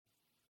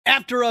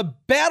After a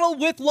battle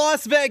with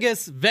Las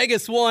Vegas,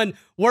 Vegas won.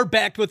 We're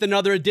back with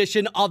another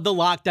edition of the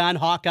Locked On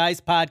Hawkeyes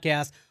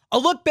podcast. A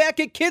look back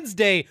at Kids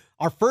Day,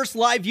 our first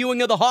live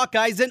viewing of the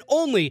Hawkeyes and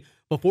only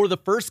before the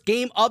first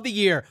game of the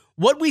year.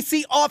 What we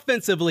see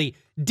offensively,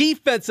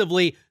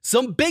 defensively,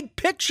 some big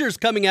pictures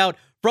coming out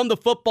from the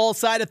football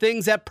side of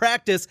things at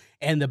practice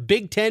and the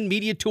Big Ten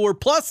Media Tour.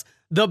 Plus,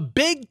 the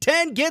Big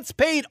Ten gets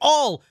paid,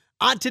 all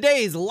on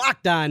today's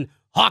Locked On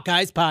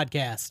Hawkeyes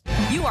podcast.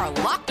 You are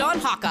Locked On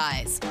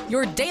Hawkeyes,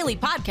 your daily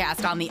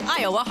podcast on the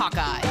Iowa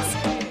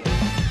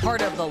Hawkeyes.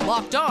 Part of the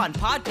Locked On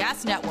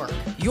Podcast Network,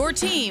 your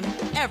team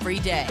every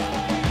day.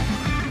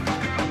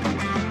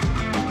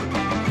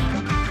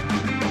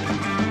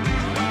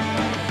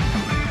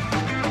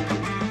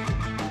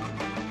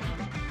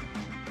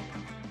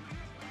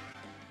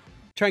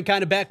 Trent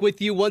kind of back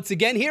with you once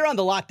again here on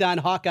the Locked On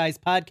Hawkeyes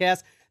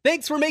podcast.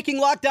 Thanks for making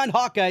Locked On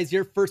Hawkeyes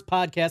your first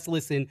podcast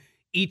listen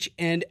each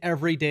and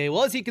every day.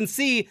 Well, as you can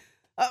see,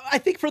 I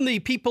think from the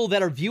people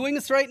that are viewing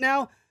us right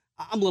now,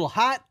 I'm a little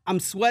hot, I'm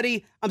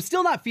sweaty, I'm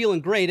still not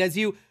feeling great. As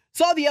you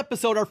saw the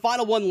episode, our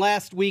final one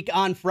last week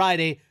on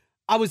Friday,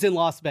 I was in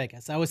Las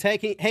Vegas. I was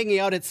hanging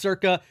out at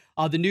Circa,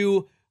 the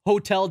new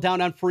hotel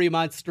down on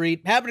Fremont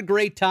Street, having a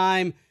great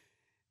time.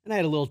 And I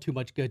had a little too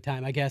much good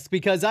time, I guess,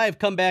 because I have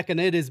come back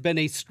and it has been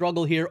a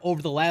struggle here over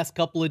the last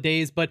couple of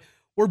days. But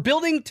we're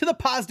building to the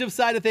positive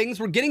side of things.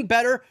 We're getting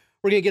better.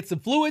 We're going to get some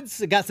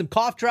fluids. I got some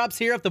cough drops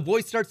here if the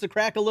voice starts to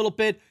crack a little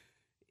bit.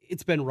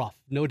 It's been rough,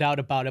 no doubt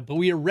about it. But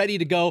we are ready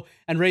to go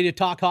and ready to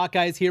talk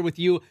Hawkeyes here with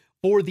you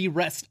for the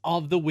rest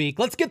of the week.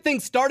 Let's get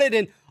things started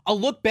and a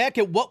look back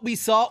at what we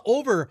saw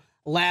over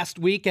last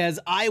week as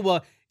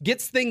Iowa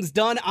gets things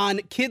done on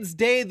Kids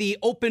Day, the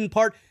open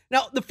part.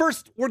 Now, the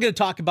first, we're going to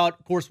talk about,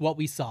 of course, what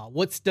we saw,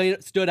 what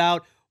stood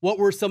out, what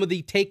were some of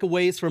the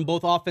takeaways from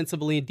both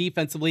offensively and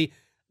defensively.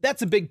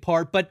 That's a big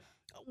part. But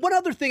one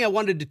other thing I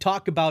wanted to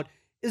talk about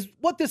is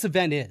what this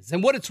event is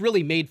and what it's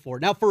really made for.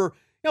 Now, for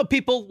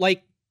people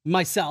like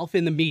myself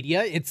in the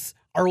media, it's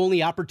our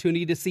only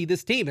opportunity to see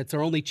this team. It's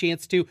our only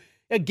chance to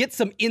get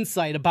some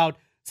insight about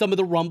some of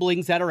the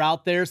rumblings that are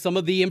out there, some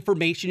of the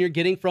information you're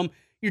getting from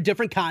your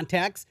different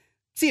contacts,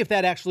 see if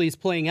that actually is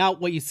playing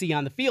out what you see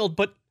on the field.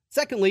 But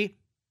secondly,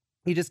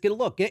 you just get a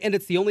look, and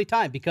it's the only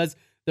time because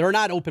there are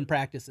not open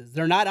practices.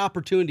 There are not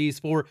opportunities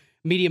for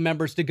media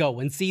members to go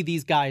and see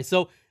these guys.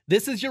 So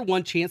this is your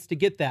one chance to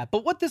get that.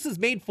 But what this is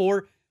made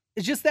for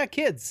is just that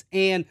kids.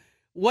 And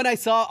when I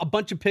saw a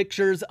bunch of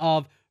pictures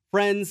of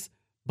friends,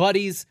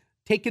 buddies,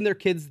 taking their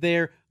kids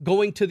there,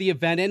 going to the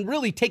event, and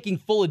really taking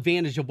full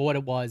advantage of what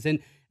it was, and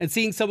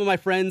seeing some of my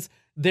friends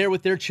there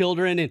with their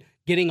children and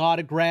getting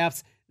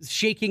autographs,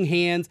 shaking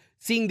hands,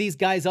 seeing these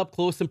guys up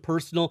close and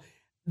personal.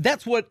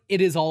 That's what it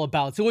is all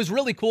about. So it was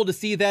really cool to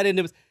see that. And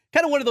it was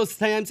kind of one of those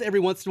times every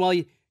once in a while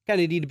you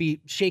kind of need to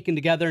be shaken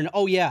together and,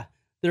 oh yeah,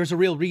 there's a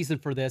real reason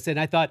for this. And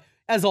I thought,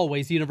 as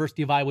always, the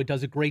University of Iowa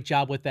does a great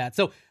job with that.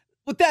 So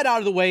with that out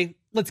of the way,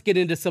 let's get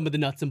into some of the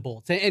nuts and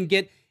bolts and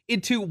get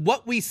into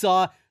what we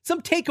saw,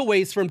 some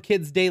takeaways from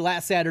Kids Day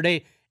last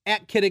Saturday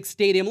at Kinnick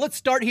Stadium. Let's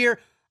start here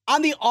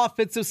on the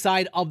offensive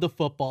side of the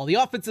football. The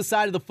offensive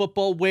side of the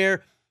football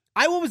where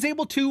Iowa was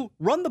able to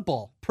run the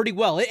ball pretty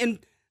well. And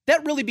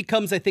that really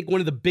becomes, I think,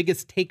 one of the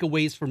biggest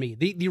takeaways for me.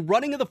 The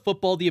running of the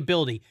football, the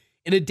ability.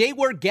 In a day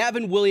where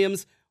Gavin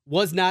Williams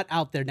was not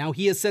out there. Now,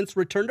 he has since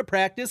returned to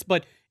practice,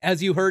 but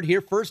as you heard here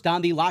first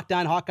on the Locked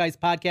On Hawkeyes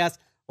podcast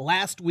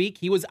last week,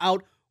 he was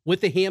out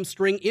with a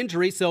hamstring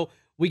injury. So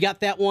we got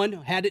that one,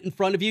 had it in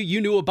front of you.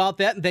 You knew about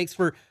that, and thanks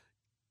for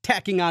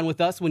tacking on with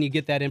us when you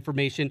get that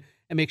information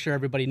and make sure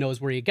everybody knows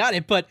where you got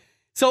it. But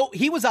so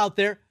he was out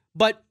there,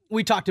 but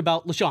we talked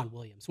about LaShawn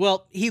Williams.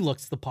 Well, he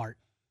looks the part.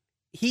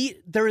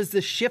 There is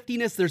this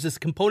shiftiness, there's this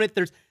component,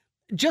 there's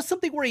just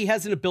something where he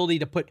has an ability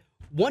to put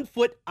one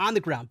foot on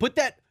the ground,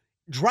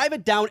 drive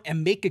it down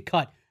and make a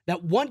cut.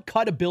 That one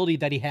cut ability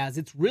that he has,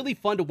 it's really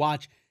fun to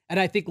watch, and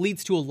I think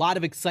leads to a lot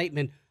of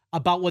excitement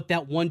about what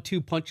that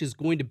 1-2 punch is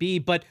going to be.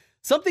 But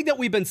something that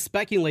we've been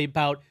speculating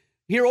about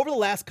here over the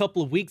last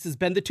couple of weeks has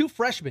been the two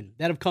freshmen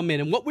that have come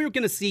in and what we're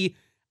going to see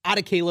out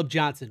of Caleb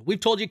Johnson. We've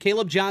told you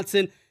Caleb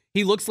Johnson,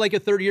 he looks like a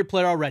third-year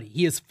player already.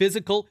 He is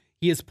physical,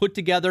 he is put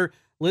together,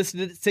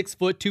 listed at 6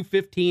 foot,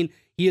 215.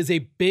 He is a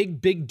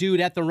big, big dude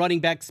at the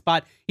running back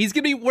spot. He's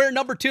going to be wearing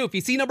number 2. If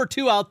you see number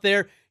 2 out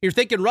there, you're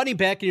thinking running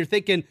back and you're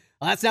thinking,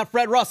 well, that's not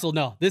Fred Russell.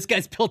 No, this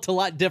guy's built a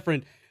lot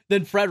different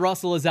than Fred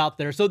Russell is out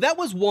there. So that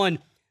was one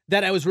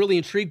that I was really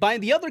intrigued by.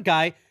 And the other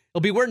guy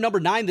will be wearing number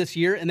 9 this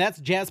year, and that's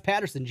Jazz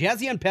Patterson.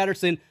 Jazzian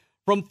Patterson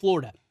from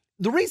Florida.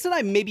 The reason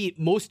I'm maybe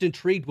most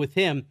intrigued with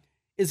him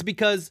is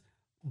because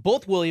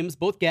both Williams,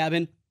 both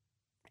Gavin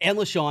and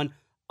LaShawn,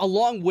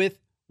 along with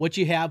what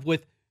you have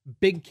with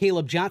big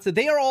Caleb Johnson,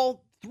 they are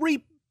all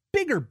three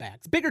bigger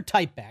backs, bigger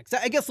type backs.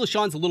 I guess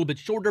LaShawn's a little bit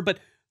shorter, but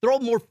they're all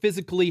more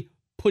physically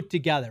put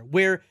together.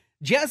 Where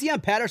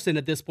Jazzian Patterson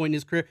at this point in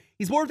his career,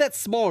 he's more of that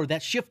smaller,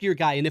 that shiftier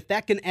guy. And if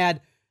that can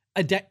add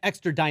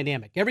extra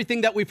dynamic.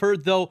 Everything that we've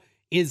heard, though,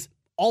 is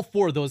all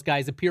four of those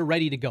guys appear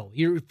ready to go.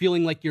 You're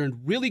feeling like you're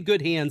in really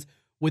good hands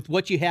with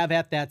what you have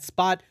at that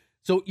spot.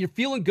 So you're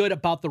feeling good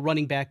about the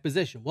running back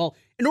position. Well,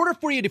 in order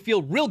for you to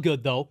feel real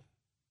good, though,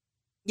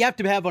 you have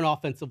to have an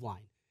offensive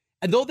line.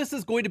 And though this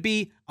is going to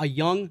be a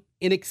young,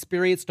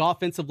 inexperienced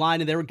offensive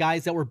line, and there were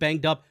guys that were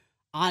banged up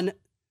on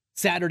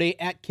Saturday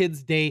at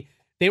Kids Day,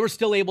 they were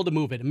still able to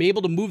move it. I'm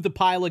able to move the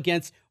pile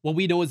against what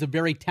we know is a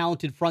very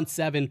talented front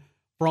seven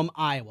from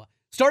Iowa.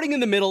 Starting in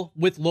the middle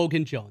with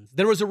Logan Jones.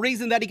 There was a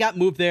reason that he got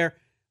moved there.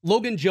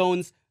 Logan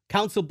Jones,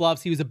 Council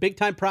Bluffs, he was a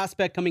big-time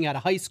prospect coming out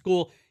of high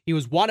school. He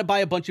was wanted by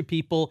a bunch of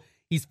people.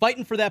 He's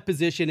fighting for that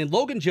position. And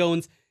Logan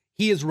Jones,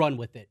 he has run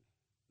with it.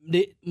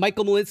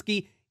 Michael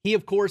Malinsky, he,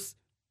 of course,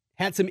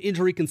 had some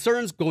injury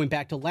concerns going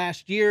back to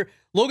last year.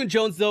 Logan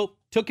Jones, though,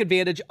 took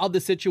advantage of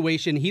the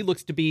situation. He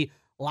looks to be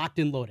locked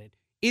and loaded.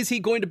 Is he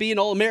going to be an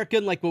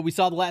All-American like what we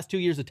saw the last 2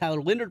 years of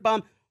Tyler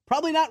Linderbaum?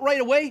 Probably not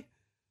right away,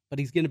 but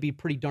he's going to be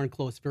pretty darn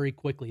close very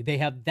quickly. They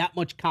have that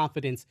much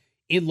confidence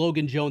in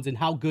Logan Jones and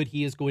how good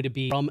he is going to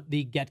be from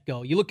the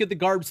get-go. You look at the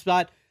guard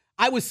spot,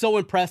 I was so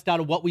impressed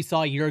out of what we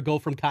saw a year ago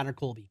from Connor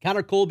Colby.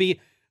 Connor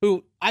Colby,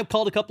 who I've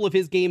called a couple of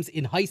his games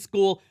in high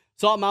school,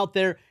 saw him out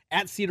there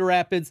at Cedar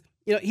Rapids.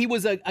 You know, he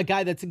was a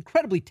guy that's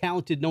incredibly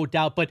talented, no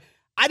doubt, but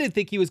I didn't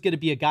think he was going to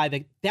be a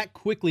guy that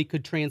quickly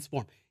could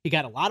transform. He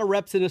got a lot of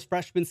reps in his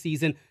freshman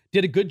season,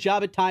 did a good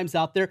job at times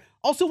out there,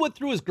 also went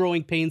through his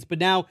growing pains, but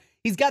now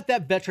he's got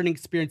that veteran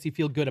experience you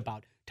feel good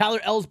about. Tyler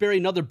Ellsbury,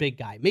 another big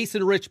guy.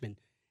 Mason Richmond.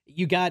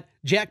 You got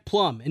Jack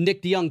Plum and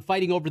Nick DeYoung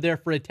fighting over there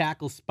for a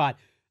tackle spot.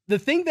 The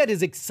thing that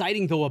is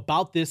exciting, though,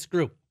 about this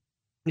group,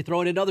 you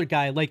throw in another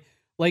guy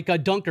like a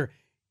Dunker,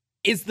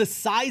 is the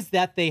size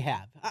that they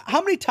have.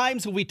 How many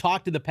times have we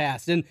talked in the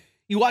past, and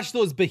you watch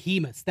those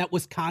behemoths that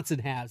Wisconsin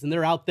has, and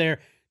they're out there,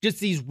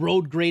 just these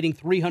road grading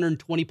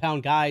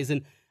 320-pound guys,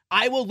 and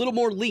Iowa a little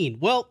more lean.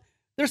 Well,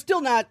 they're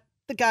still not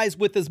the guys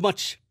with as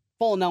much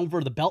falling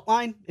over the belt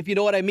line, if you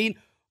know what I mean.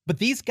 But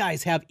these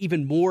guys have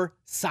even more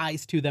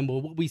size to them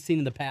than what we've seen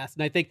in the past.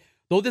 And I think,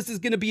 though this is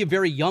going to be a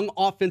very young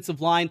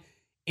offensive line,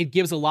 it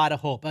gives a lot of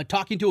hope.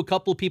 Talking to a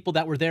couple of people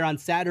that were there on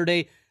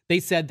Saturday,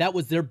 they said that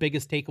was their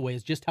biggest takeaway,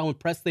 is just how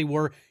impressed they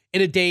were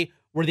in a day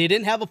where they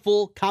didn't have a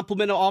full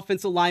complement of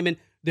offensive linemen.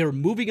 They were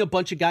moving a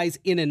bunch of guys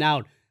in and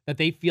out, that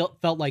they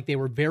felt like they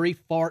were very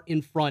far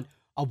in front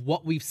of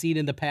what we've seen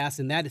in the past.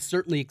 And that is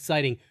certainly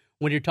exciting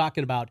when you're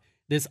talking about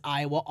this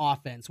Iowa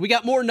offense. We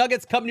got more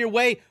nuggets coming your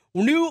way.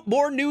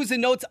 More news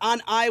and notes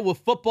on Iowa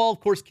football. Of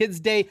course,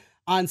 Kids Day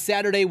on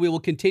Saturday. We will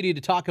continue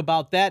to talk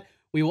about that.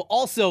 We will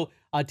also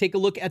take a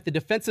look at the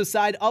defensive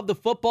side of the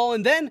football.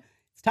 And then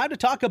it's time to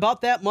talk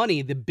about that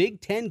money, the Big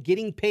Ten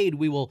getting paid.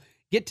 We will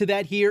get to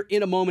that here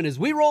in a moment as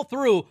we roll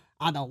through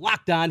on the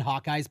Locked On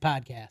Hawkeyes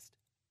podcast.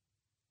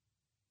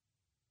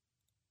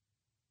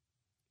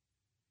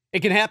 It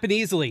can happen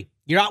easily.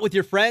 You're out with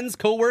your friends,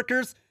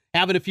 coworkers,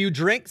 having a few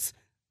drinks.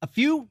 A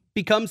few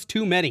becomes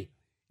too many.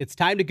 It's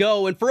time to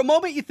go. And for a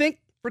moment, you think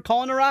we're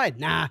calling a ride.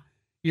 Nah,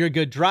 you're a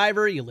good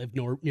driver. You live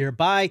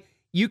nearby.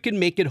 You can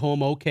make it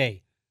home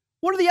okay.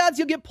 What are the odds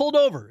you'll get pulled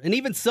over? And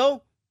even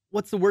so,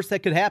 what's the worst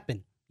that could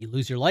happen? You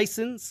lose your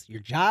license,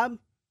 your job,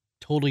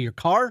 total your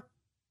car,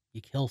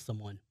 you kill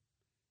someone.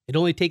 It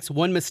only takes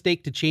one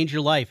mistake to change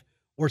your life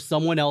or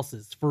someone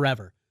else's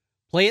forever.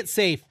 Play it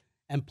safe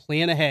and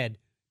plan ahead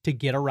to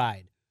get a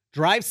ride.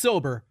 Drive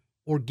sober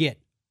or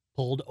get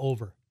pulled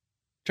over.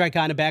 Trey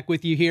Condon back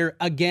with you here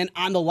again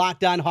on the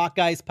Locked On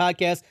Hawkeyes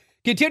podcast.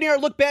 Continue our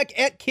look back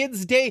at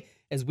Kids Day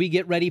as we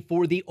get ready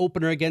for the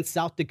opener against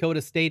South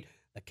Dakota State.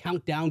 The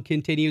countdown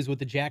continues with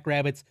the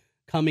Jackrabbits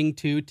coming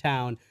to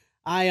town.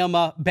 I am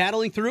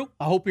battling through.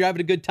 I hope you're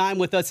having a good time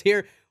with us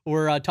here.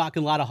 We're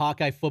talking a lot of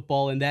Hawkeye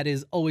football, and that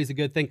is always a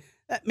good thing.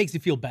 That makes you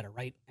feel better,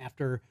 right?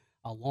 After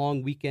a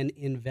long weekend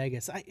in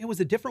Vegas. It was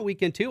a different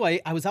weekend, too.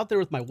 I was out there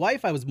with my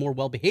wife. I was more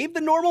well-behaved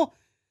than normal.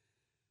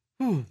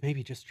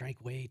 Maybe just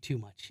drank way too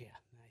much, yeah.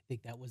 I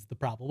think that was the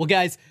problem. Well,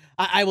 guys,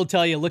 I will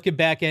tell you, looking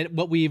back at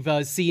what we've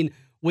seen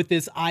with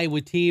this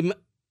Iowa team,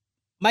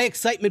 my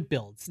excitement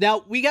builds.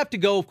 Now, we have to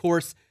go, of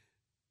course,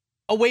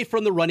 away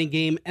from the running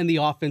game and the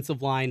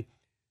offensive line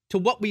to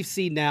what we've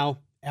seen now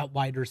at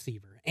wide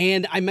receiver.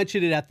 And I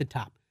mentioned it at the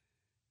top.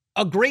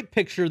 A great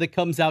picture that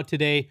comes out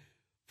today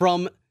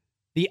from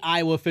the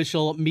Iowa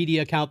official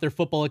media account, their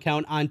football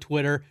account on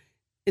Twitter.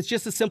 It's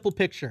just a simple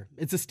picture.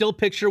 It's a still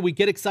picture. We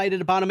get excited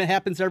about them. It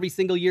happens every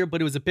single year, but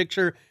it was a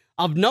picture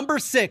of number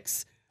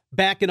 6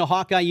 back in a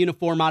Hawkeye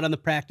uniform out on the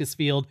practice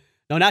field.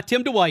 No, not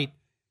Tim Dwight,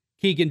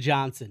 Keegan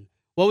Johnson.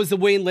 What was the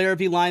Wayne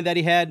Larrivee line that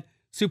he had?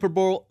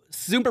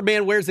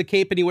 Superman wears a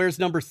cape and he wears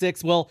number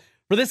 6. Well,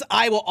 for this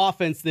Iowa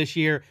offense this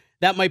year,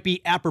 that might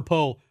be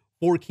apropos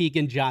for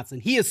Keegan Johnson.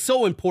 He is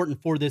so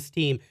important for this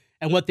team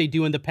and what they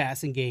do in the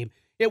passing game.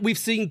 We've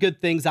seen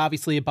good things,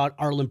 obviously, about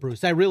Arlen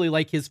Bruce. I really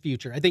like his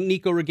future. I think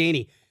Nico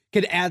Reganey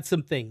could add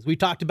some things. We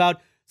talked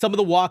about some of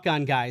the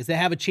walk-on guys that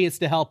have a chance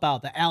to help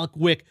out, the Alec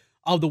Wick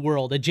of the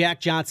world, the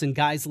Jack Johnson,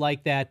 guys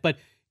like that. But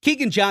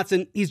Keegan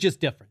Johnson, he's just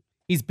different.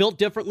 He's built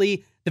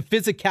differently. The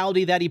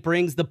physicality that he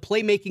brings, the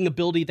playmaking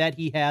ability that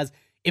he has.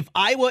 If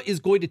Iowa is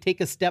going to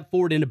take a step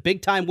forward in a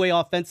big-time way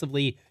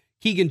offensively,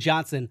 Keegan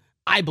Johnson,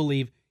 I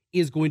believe,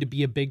 is going to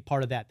be a big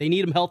part of that. They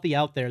need him healthy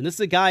out there. And this is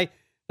a guy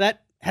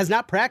that has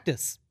not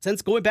practiced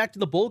since going back to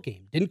the bowl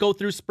game. Didn't go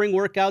through spring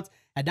workouts,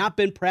 had not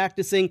been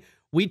practicing.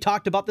 We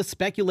talked about the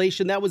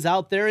speculation that was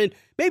out there and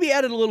maybe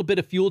added a little bit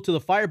of fuel to the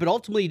fire, but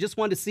ultimately you just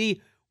wanted to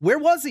see, where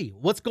was he?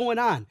 What's going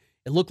on?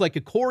 It looked like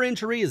a core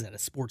injury. Is that a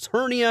sports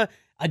hernia?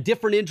 A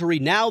different injury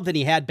now than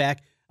he had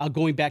back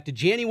going back to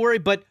January.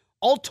 But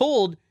all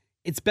told,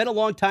 it's been a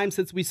long time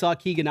since we saw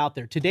Keegan out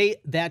there. Today,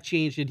 that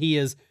changed, and he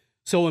is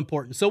so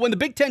important. So when the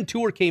Big Ten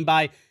Tour came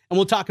by, and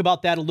we'll talk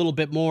about that a little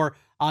bit more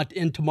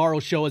in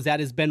tomorrow's show as that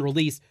has been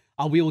released,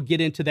 we will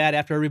get into that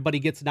after everybody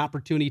gets an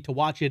opportunity to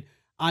watch it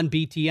on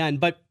BTN.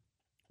 But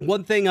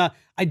one thing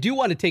I do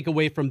want to take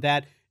away from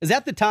that is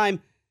at the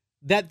time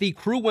that the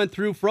crew went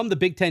through from the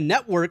Big Ten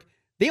Network,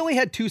 they only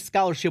had 2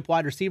 scholarship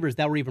wide receivers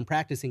that were even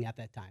practicing at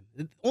that time.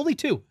 Only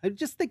 2.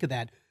 Just think of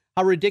that,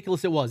 how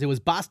ridiculous it was. It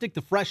was Bostic,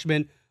 the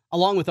freshman,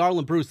 along with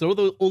Arlen Bruce. Those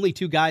were the only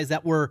 2 guys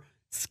that were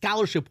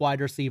scholarship wide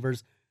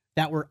receivers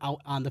that were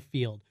out on the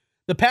field.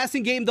 The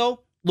passing game,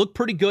 though, looked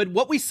pretty good.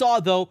 What we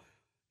saw, though,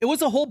 it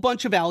was a whole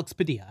bunch of Alex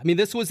Padilla. I mean,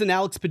 this was an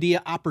Alex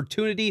Padilla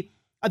opportunity.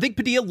 I think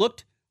Padilla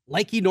looked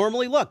like he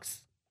normally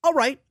looks. All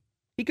right,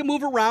 he can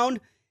move around.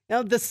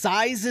 The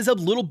size is a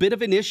little bit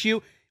of an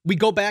issue. We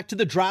go back to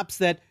the drops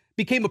that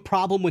became a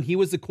problem when he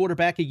was the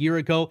quarterback a year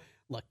ago.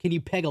 Look, can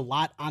you peg a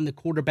lot on the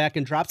quarterback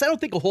and drops? I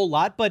don't think a whole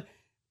lot, but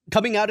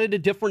coming out at a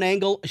different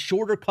angle, a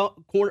shorter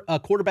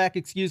quarterback,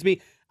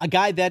 a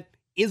guy that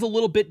is a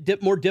little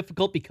bit more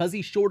difficult because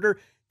he's shorter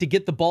to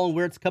get the ball and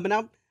where it's coming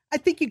out. I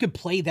think you could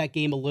play that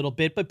game a little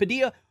bit, but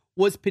Padilla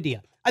was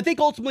Padilla. I think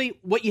ultimately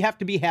what you have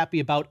to be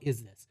happy about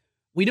is this.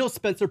 We know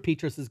Spencer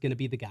Petras is going to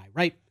be the guy,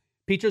 right?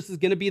 Petras is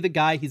going to be the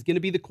guy. He's going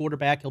to be the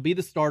quarterback. He'll be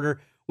the starter.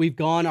 We've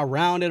gone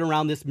around and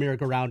around this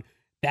merry-go-round.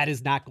 That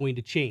is not going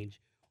to change.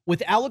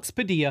 With Alex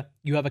Padilla,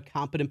 you have a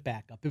competent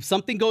backup. If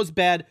something goes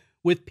bad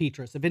with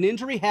Petras, if an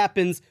injury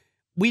happens,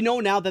 we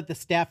know now that the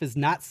staff is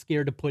not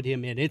scared to put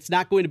him in. It's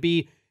not going to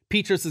be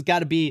Petras has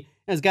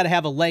got to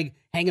have a leg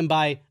hanging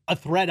by a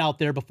thread out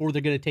there before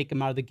they're going to take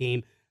him out of the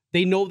game.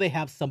 They know they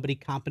have somebody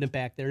competent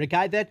back there, a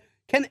guy that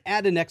can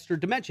add an extra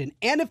dimension.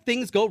 And if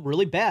things go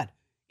really bad,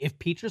 if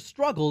Petras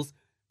struggles,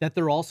 that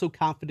they're also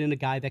confident in a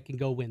guy that can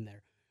go in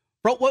there.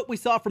 But what we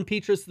saw from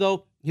Petras,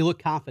 though, he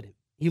looked confident.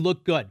 He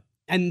looked good.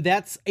 And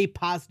that's a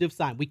positive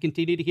sign. We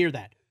continue to hear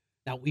that.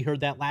 Now, we heard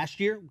that last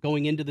year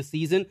going into the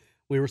season.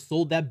 We were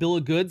sold that bill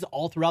of goods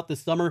all throughout the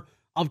summer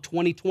of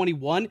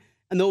 2021.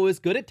 And though it was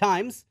good at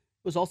times,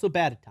 it was also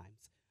bad at times.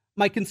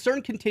 My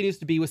concern continues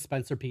to be with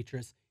Spencer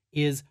Petras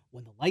is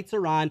when the lights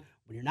are on,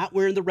 when you're not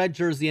wearing the red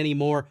jersey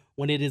anymore,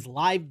 when it is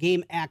live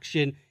game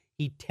action,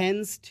 he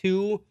tends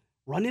to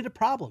run into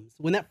problems.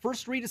 When that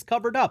first read is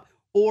covered up,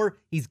 or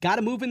he's got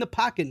to move in the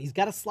pocket, and he's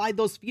got to slide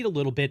those feet a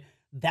little bit,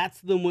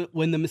 that's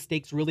when the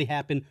mistakes really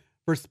happen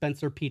for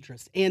Spencer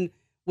Petras. And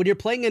when you're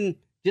playing in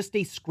just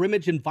a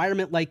scrimmage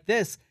environment like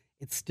this,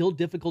 it's still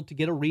difficult to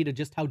get a read of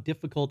just how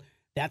difficult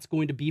that's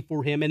going to be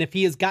for him. And if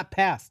he has got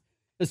past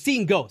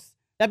seeing ghosts,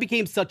 that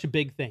became such a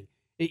big thing.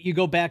 You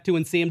go back to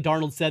when Sam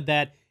Darnold said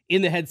that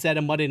in the headset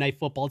on Monday Night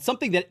Football. It's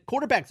something that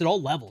quarterbacks at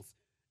all levels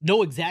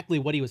know exactly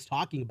what he was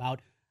talking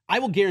about. I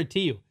will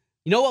guarantee you.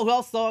 You know who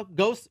else saw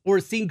ghosts or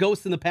has seen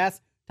ghosts in the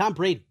past? Tom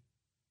Brady.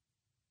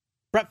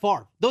 Brett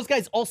Favre. Those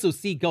guys also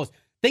see ghosts.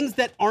 Things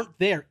that aren't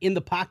there in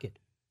the pocket.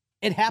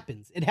 It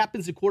happens. It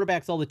happens to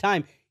quarterbacks all the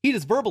time. He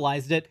just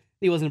verbalized it.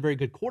 He wasn't a very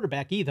good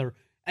quarterback either,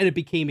 and it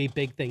became a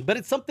big thing. But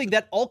it's something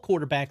that all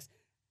quarterbacks,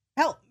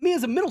 hell, me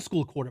as a middle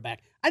school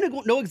quarterback, I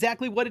don't know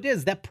exactly what it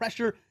is, that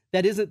pressure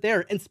that isn't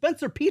there. And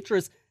Spencer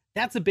Petras,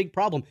 that's a big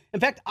problem. In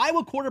fact,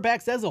 Iowa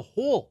quarterbacks as a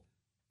whole,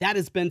 that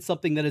has been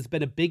something that has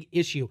been a big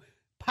issue.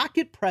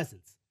 Pocket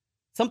presence,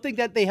 something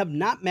that they have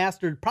not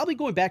mastered, probably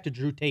going back to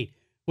Drew Tate,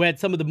 who had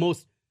some of the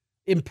most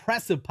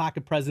impressive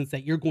pocket presence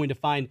that you're going to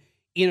find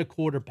in a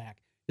quarterback.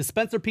 Does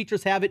Spencer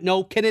Petras have it?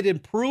 No. Can it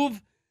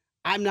improve?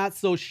 I'm not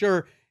so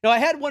sure. Now, I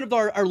had one of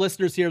our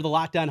listeners here, the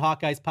Locked On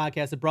Hawkeyes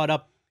podcast, that brought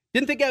up,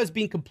 didn't think I was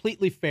being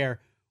completely fair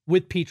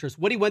with Petras,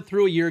 what he went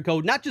through a year ago,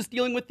 not just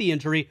dealing with the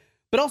injury,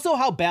 but also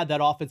how bad that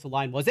offensive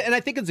line was. And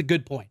I think it's a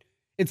good point.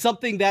 It's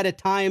something that at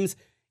times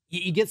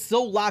you get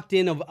so locked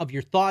in of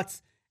your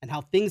thoughts and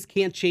how things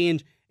can't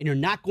change, and you're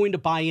not going to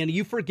buy in.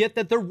 You forget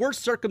that there were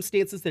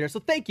circumstances there. So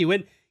thank you.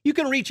 And you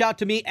can reach out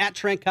to me at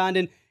Trent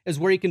Condon is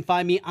where you can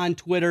find me on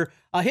Twitter.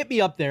 Hit me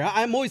up there.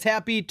 I'm always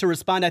happy to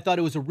respond. I thought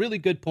it was a really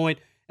good point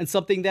and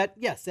something that,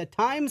 yes, at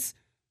times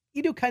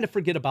you do kind of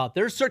forget about.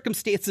 There are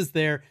circumstances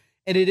there,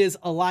 and it is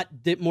a lot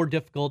more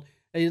difficult,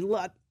 a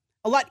lot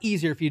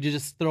easier if you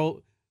just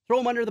throw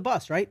them under the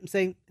bus, right? And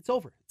say, it's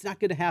over. It's not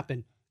going to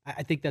happen.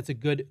 I think that's a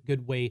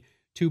good way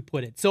to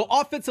put it. So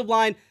offensive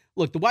line,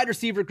 look, the wide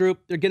receiver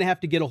group, they're going to have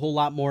to get a whole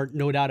lot more,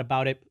 no doubt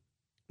about it.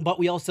 But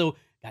we also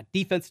got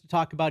defense to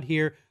talk about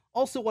here.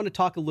 Also want to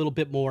talk a little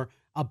bit more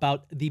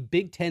about the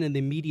Big Ten and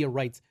the media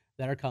rights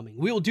that are coming.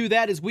 We will do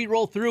that as we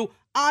roll through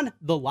on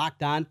the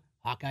Locked On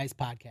Hawkeyes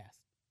podcast.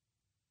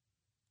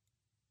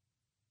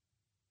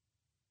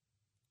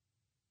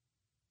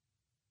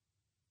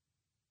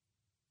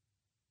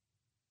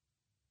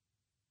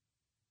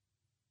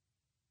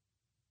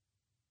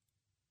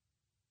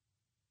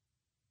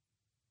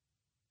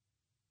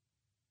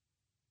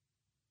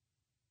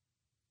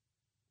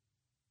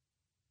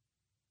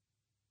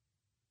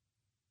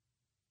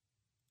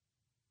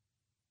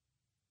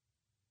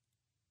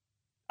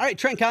 All right,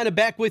 Trent Condon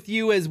back with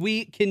you as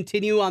we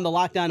continue on the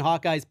Locked On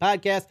Hawkeyes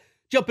podcast.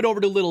 Jumping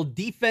over to a little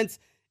defense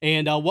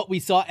and what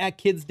we saw at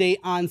Kids Day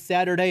on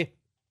Saturday.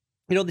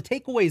 The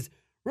takeaways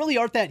really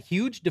aren't that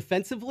huge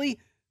defensively.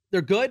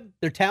 They're good.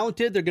 They're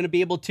talented. They're going to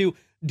be able to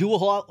do a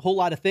whole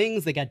lot of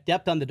things. They got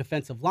depth on the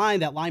defensive line.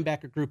 That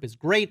linebacker group is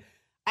great.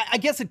 I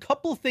guess a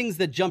couple things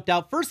that jumped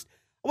out. First,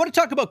 I want to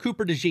talk about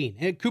Cooper DeJean.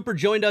 And Cooper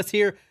joined us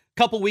here a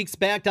couple weeks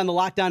back on the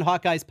Locked On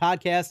Hawkeyes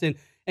podcast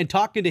and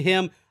talking to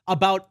him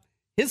about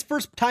his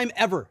first time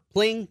ever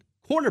playing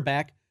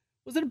cornerback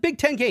was in a Big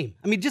Ten game.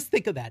 I mean, just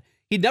think of that.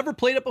 He'd never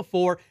played it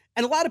before,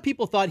 and a lot of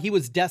people thought he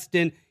was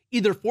destined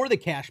either for the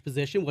cash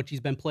position, which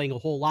he's been playing a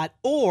whole lot,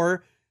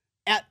 or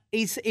at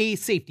a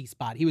safety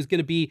spot. He was going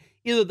to be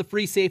either the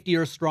free safety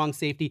or a strong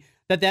safety.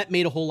 That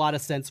made a whole lot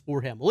of sense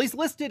for him. Well, he's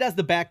listed as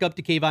the backup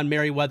to Kayvon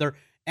Merriweather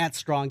at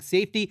strong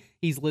safety.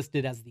 He's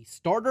listed as the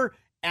starter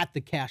at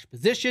the cash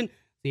position.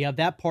 So you have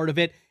that part of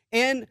it.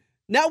 And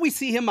now we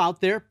see him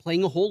out there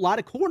playing a whole lot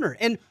of corner.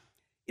 And,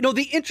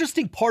 the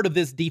interesting part of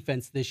this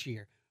defense this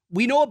year,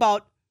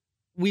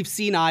 we've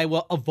seen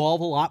Iowa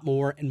evolve a lot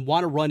more and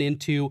want to run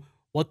into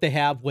what they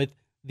have with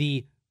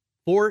the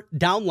 4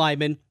 down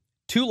linemen,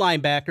 2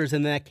 linebackers,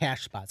 and then that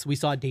cash spot. So we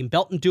saw Dane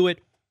Belton do it.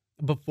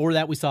 Before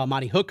that, we saw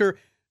Amani Hooker.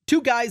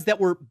 2 guys that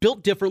were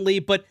built differently,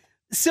 but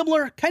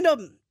similar, kind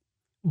of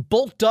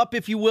bulked up,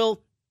 if you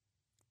will.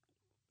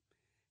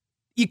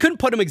 You couldn't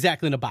put them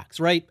exactly in a box,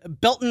 right?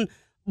 Belton,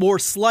 more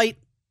slight.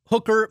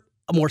 Hooker,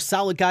 a more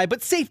solid guy,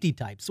 but safety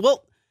types.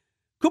 Well,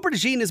 Cooper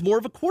DeJean is more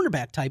of a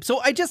cornerback type. So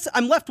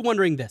I'm left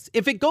wondering this.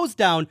 If it goes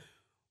down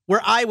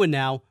where Iowa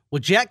now,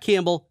 with Jack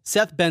Campbell,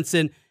 Seth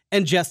Benson,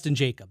 and Justin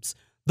Jacobs,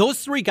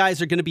 those 3 guys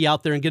are going to be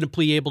out there and going to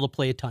be able to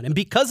play a ton. And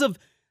because of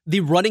the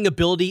running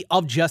ability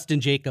of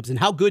Justin Jacobs and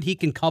how good he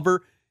can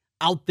cover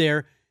out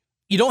there,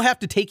 you don't have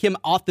to take him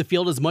off the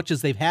field as much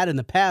as they've had in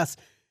the past.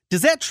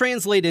 Does that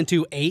translate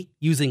into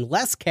using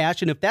less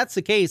cash? And if that's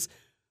the case,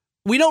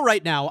 we know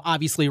right now,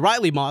 obviously,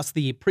 Riley Moss,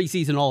 the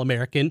preseason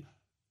All-American,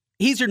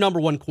 he's your number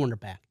 1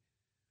 cornerback.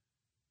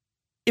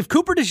 If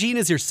Cooper DeJean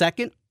is your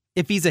second,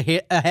 if he's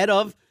ahead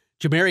of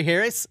Jamari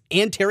Harris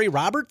and Terry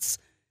Roberts,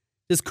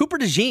 does Cooper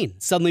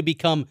DeJean suddenly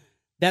become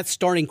that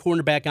starting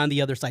cornerback on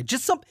the other side?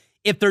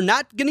 If they're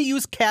not going to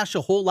use cash a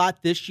whole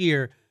lot this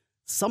year,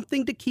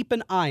 something to keep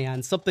an eye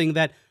on, something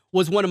that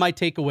was one of my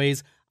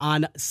takeaways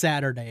on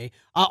Saturday.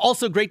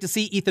 Also great to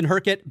see Ethan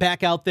Hurkett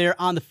back out there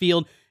on the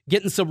field,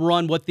 getting some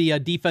run with the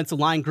defensive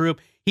line group.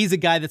 He's a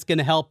guy that's going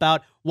to help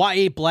out.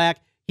 Y.A. Black,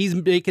 he's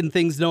making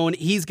things known.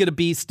 He's going to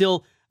be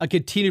still a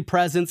continued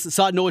presence.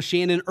 Saw Noah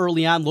Shannon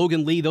early on,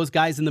 Logan Lee, those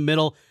guys in the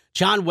middle.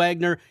 John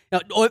Wagner,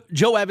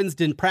 Joe Evans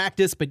didn't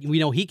practice, but we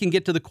know he can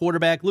get to the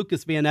quarterback.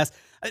 Lucas Van Ness.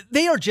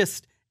 They are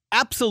just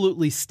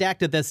absolutely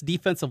stacked at this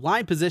defensive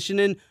line position.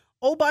 And,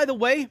 oh, by the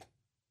way,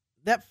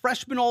 that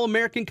freshman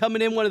All-American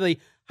coming in, one of the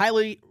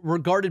highly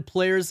regarded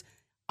players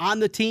on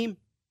the team.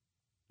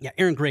 Yeah,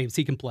 Aaron Graves,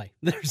 he can play.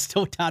 There's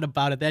no doubt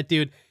about it. That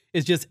dude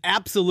is just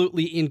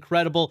absolutely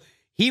incredible.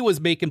 He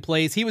was making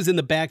plays. He was in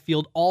the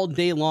backfield all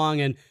day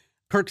long, and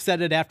Kirk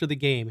said it after the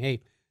game.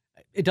 Hey,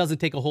 it doesn't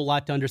take a whole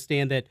lot to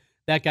understand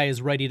that guy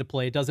is ready to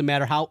play. It doesn't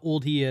matter how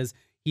old he is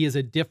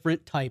a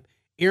different type.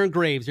 Aaron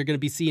Graves, you're going to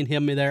be seeing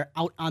him there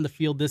out on the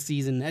field this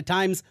season. At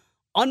times,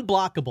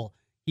 unblockable.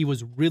 He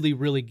was really,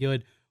 really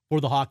good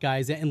for the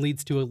Hawkeyes and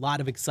leads to a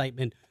lot of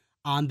excitement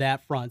on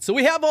that front. So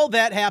we have all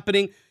that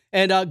happening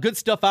and good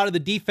stuff out of the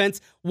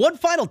defense. One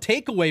final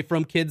takeaway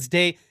from Kids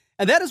Day,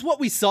 and that is what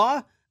we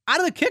saw out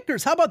of the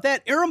kickers. How about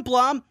that? Aaron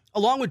Blum,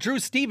 along with Drew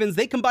Stevens,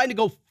 they combined to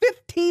go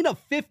 15 of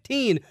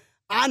 15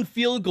 on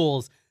field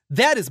goals.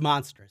 That is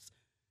monstrous.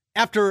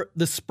 After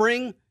the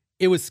spring,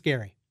 it was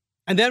scary.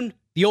 And then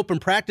the open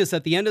practice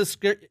at the end of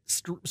the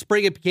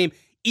spring, it became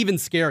even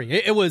scary.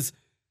 It was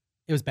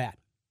bad.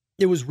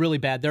 It was really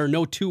bad. There are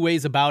no 2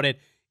 ways about it.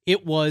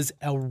 It was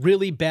a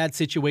really bad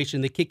situation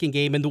in the kicking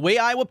game. And the way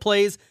Iowa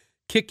plays,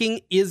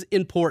 kicking is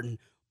important.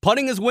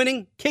 Punting is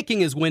winning.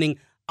 Kicking is winning.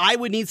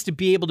 Iowa needs to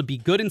be able to be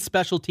good in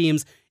special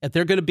teams if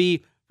they're going to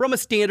be from a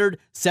standard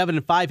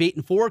 7-5,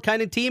 8-4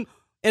 kind of team.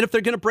 And if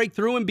they're going to break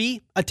through and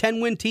be a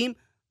 10-win team,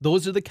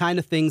 those are the kind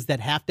of things that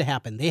have to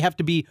happen. They have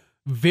to be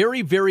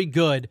very, very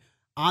good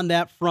on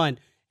that front.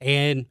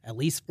 And at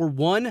least for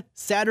one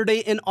Saturday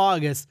in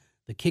August,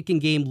 the kicking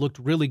game looked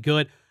really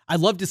good. I'd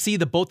love to see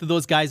that both of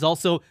those guys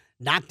also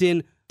knocked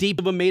in deep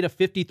of them, made a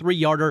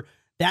 53-yarder.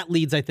 That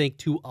leads, I think,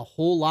 to a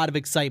whole lot of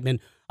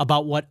excitement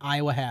about what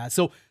Iowa has.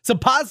 So some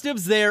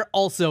positives there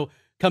also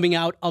coming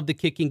out of the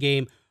kicking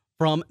game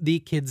from the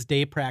Kids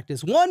Day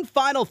practice. One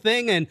final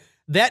thing, and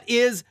that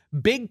is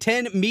Big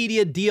Ten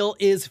media deal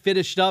is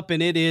finished up,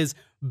 and it is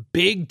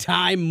big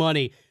time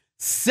money.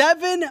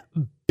 $7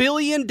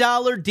 billion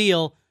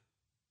deal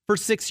for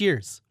 6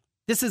 years.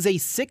 This is a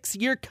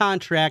 6-year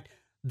contract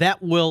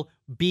that will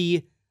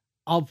be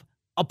of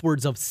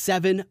upwards of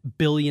 $7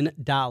 billion.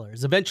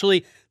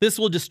 Eventually, this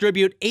will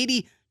distribute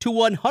 $80 to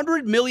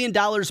 $100 million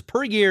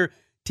per year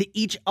to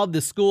each of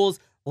the schools.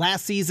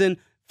 Last season,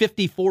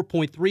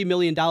 $54.3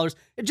 million.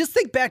 And just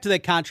think back to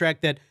that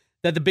contract that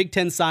that the Big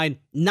Ten signed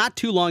not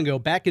too long ago,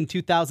 back in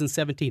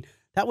 2017.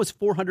 That was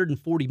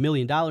 $440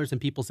 million,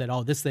 and people said,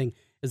 oh, this thing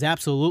is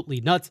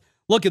absolutely nuts.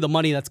 Look at the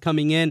money that's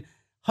coming in,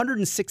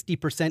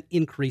 160%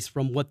 increase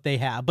from what they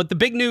have. But the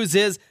big news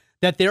is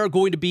that there are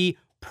going to be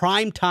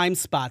prime time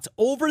spots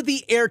over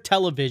the air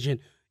television.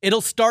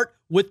 It'll start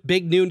with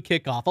big noon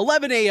kickoff,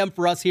 11 a.m.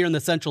 for us here in the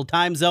Central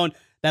Time Zone.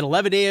 That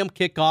 11 a.m.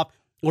 kickoff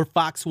where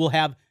Fox will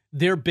have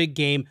their big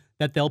game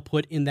that they'll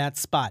put in that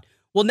spot.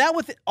 Well, now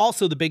with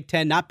also the Big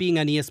Ten not being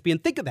on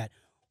ESPN, think of that.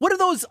 What are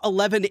those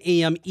 11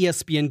 a.m.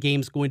 ESPN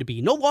games going to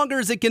be? No longer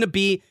is it going to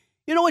be,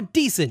 a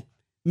decent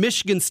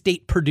Michigan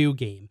State-Purdue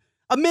game,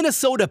 a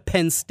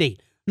Minnesota-Penn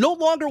State. No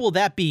longer will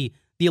that be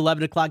the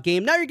 11 o'clock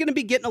game. Now you're going to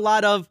be getting a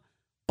lot of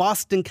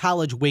Boston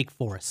College Wake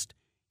Forest.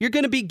 You're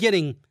going to be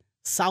getting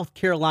South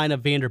Carolina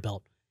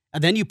Vanderbilt.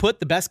 And then you put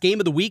the best game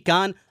of the week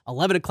on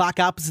 11 o'clock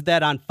opposite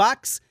that on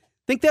Fox.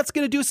 Think that's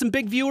going to do some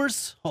big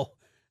viewers? Oh,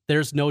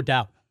 there's no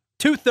doubt.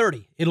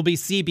 2:30, it'll be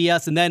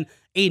CBS, and then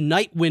a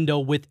night window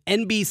with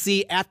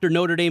NBC after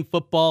Notre Dame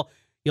football.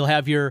 You'll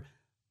have your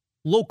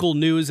local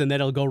news, and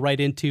then it'll go right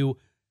into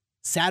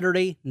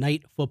Saturday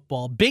night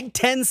football. Big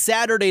Ten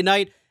Saturday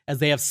night, as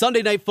they have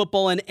Sunday night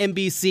football on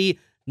NBC.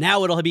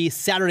 Now it'll be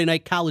Saturday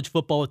night college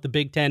football with the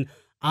Big Ten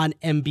on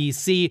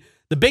NBC.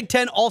 The Big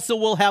Ten also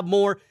will have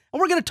more, and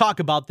we're going to talk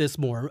about this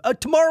more.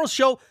 Tomorrow's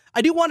show,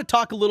 I do want to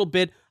talk a little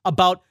bit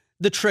about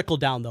the trickle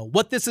down, though,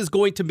 what this is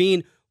going to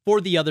mean for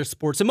the other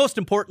sports. And most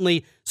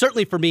importantly,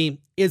 certainly for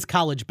me, is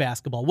college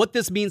basketball. What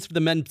this means for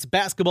the men's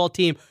basketball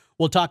team,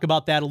 we'll talk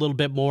about that a little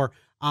bit more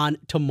on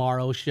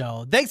tomorrow's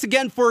show. Thanks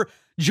again for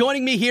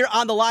joining me here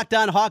on the Locked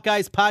On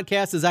Hawkeyes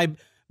podcast as I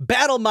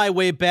battle my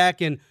way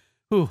back. And,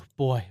 oh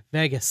boy,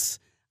 Vegas.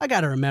 I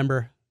got to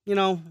remember,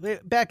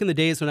 back in the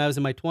days when I was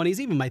in my 20s,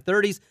 even my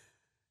 30s,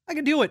 I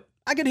could do it.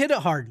 I could hit it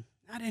hard.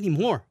 Not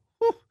anymore.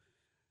 Whew.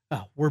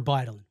 Oh, we're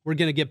battling. We're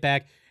going to get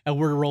back. And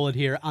we're rolling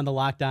here on the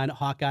Locked On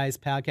Hawkeyes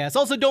podcast.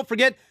 Also, don't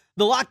forget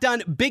the Locked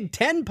On Big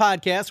Ten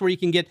podcast, where you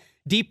can get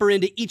deeper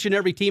into each and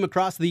every team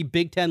across the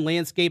Big Ten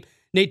landscape.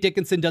 Nate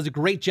Dickinson does a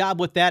great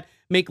job with that.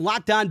 Make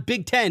Locked On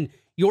Big Ten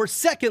your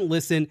second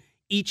listen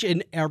each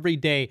and every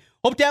day.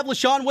 Hope to have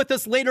LaShawn with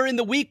us later in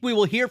the week. We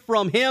will hear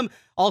from him.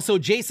 Also,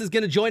 Jace is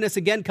going to join us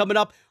again coming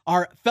up,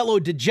 our fellow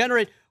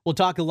degenerate. We'll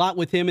talk a lot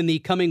with him in the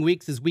coming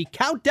weeks as we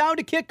count down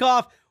to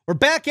kickoff. We're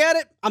back at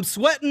it. I'm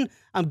sweating.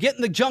 I'm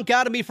getting the junk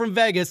out of me from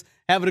Vegas.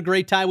 Having a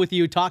great time with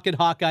you talking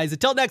Hawkeyes.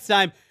 Until next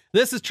time,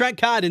 this is Trent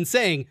Condon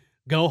saying,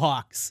 Go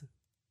Hawks.